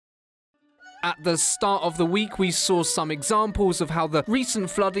At the start of the week, we saw some examples of how the recent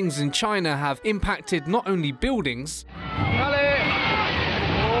floodings in China have impacted not only buildings,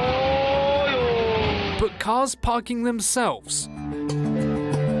 but cars parking themselves.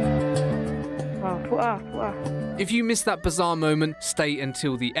 If you missed that bizarre moment, stay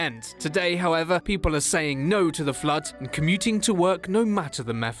until the end. Today, however, people are saying no to the flood and commuting to work no matter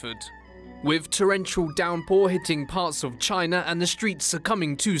the method. With torrential downpour hitting parts of China and the streets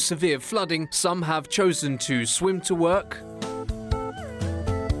succumbing to severe flooding, some have chosen to swim to work,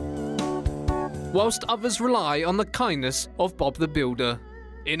 whilst others rely on the kindness of Bob the Builder.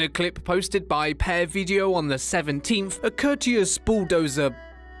 In a clip posted by Pear Video on the 17th, a courteous bulldozer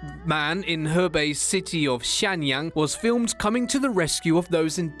man in Hubei's city of XIANYANG was filmed coming to the rescue of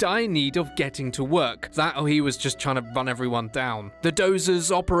those in dire need of getting to work. That or he was just trying to run everyone down. The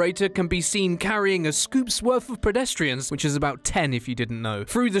dozer's operator can be seen carrying a scoop's worth of pedestrians, which is about 10 if you didn't know,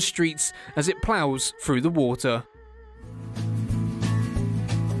 through the streets as it plows through the water.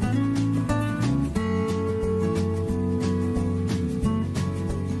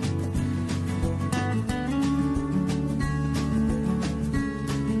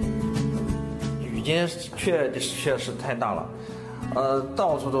雨间确实太大了，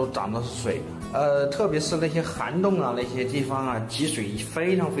到处都长的是水，特别是那些涵洞啊那些地方啊，积水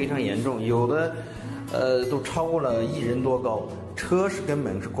非常严重，有的都超过了1人多高，车是根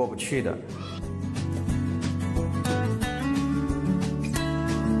本是过不去的。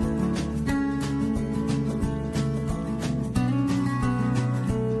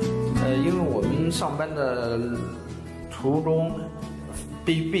因为我们上班的途中。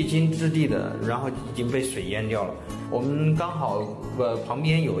必经之地的，然后已经被水淹掉了。我们刚好旁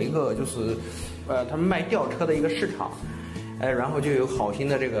边有一个就是他们卖吊车的一个市场，然后就有好心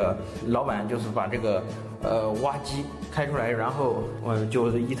的这个老板就是把这个挖机开出来，然后就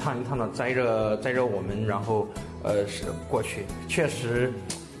是一趟一趟的载着我们，然后是过去，确实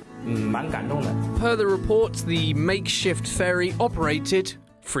蛮感动的。Per the report, the makeshift ferry operated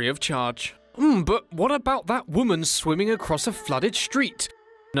free of charge. But what about that woman swimming across a flooded street?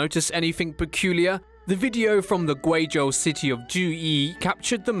 Notice anything peculiar? The video from the Guizhou city of HUBEI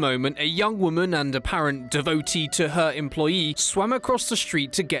captured the moment a young woman and apparent devotee to her employee swam across the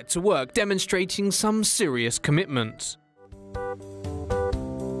street to get to work, demonstrating some serious commitment.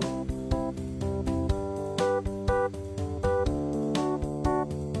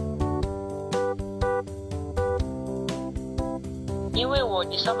 Because 我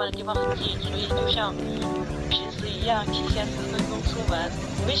离上班的地方很近，所以就像平时一样，提前10分钟出门。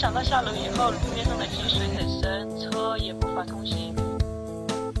没想到下楼以后，路面上的积水很深，车也无法通行。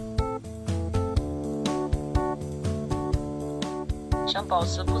想保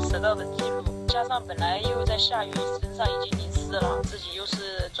持不迟到的记录，加上本来又在下雨，身上已经淋湿了，自己又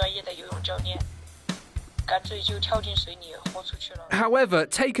是专业的游泳教练，干脆就跳进水里豁出去了。However,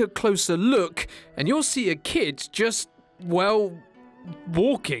 take a closer look, and you'll see a kid just, well,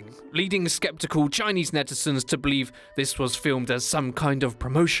 walking, leading skeptical Chinese netizens to believe this was filmed as some kind of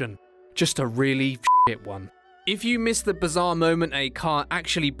promotion. Just a really shit one. If you missed the bizarre moment a car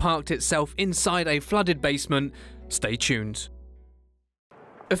actually parked itself inside a flooded basement, stay tuned.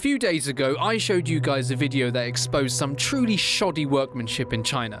 A few days ago, I showed you guys a video that exposed some truly shoddy workmanship in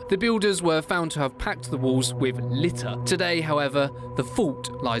China. The builders were found to have packed the walls with litter. Today, however, the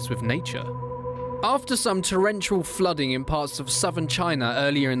fault lies with nature. After some torrential flooding in parts of southern China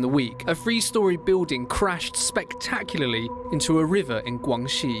earlier in the week, a 3-story building crashed spectacularly into a river in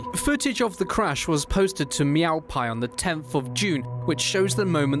Guangxi. Footage of the crash was posted to HUBEI on the 10th of June, which shows the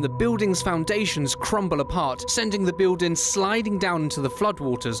moment the building's foundations crumble apart, sending the building sliding down into the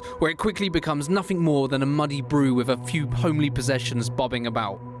floodwaters, where it quickly becomes nothing more than a muddy brew with a few homely possessions bobbing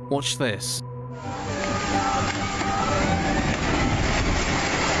about. Watch this.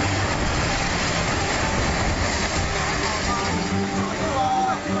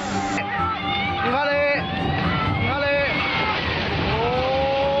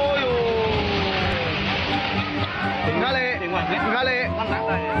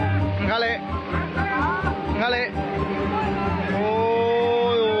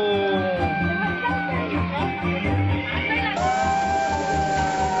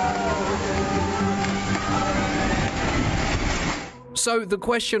 So the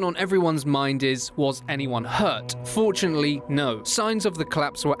question on everyone's mind is, was anyone hurt? Fortunately, no. Signs of the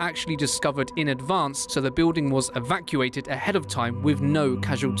collapse were actually discovered in advance, so the building was evacuated ahead of time with no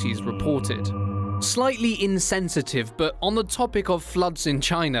casualties reported. Slightly insensitive, but on the topic of floods in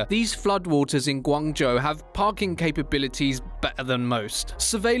China, these floodwaters in Guangzhou have parking capabilities better than most.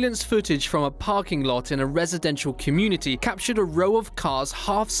 Surveillance footage from a parking lot in a residential community captured a row of cars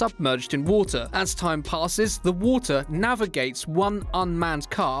half submerged in water. As time passes, the water navigates one unmanned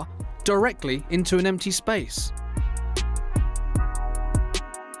car directly into an empty space.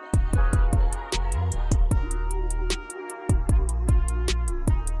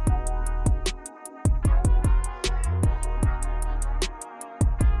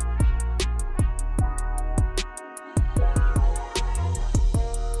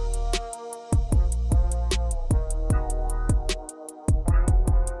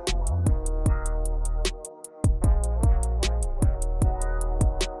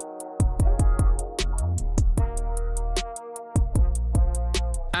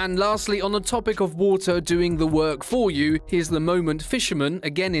 And lastly, on the topic of water doing the work for you, here's the moment fishermen,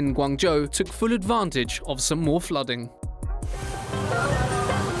 again in Guangzhou, took full advantage of some more flooding.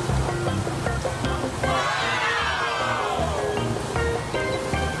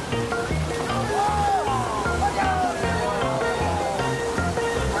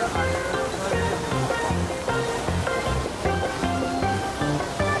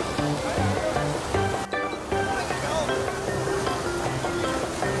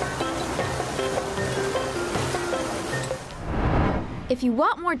 If you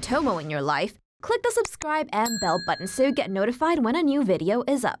want more Tomo in your life, click the subscribe and bell button so you get notified when a new video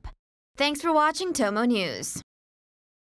is up. Thanks for watching Tomo News.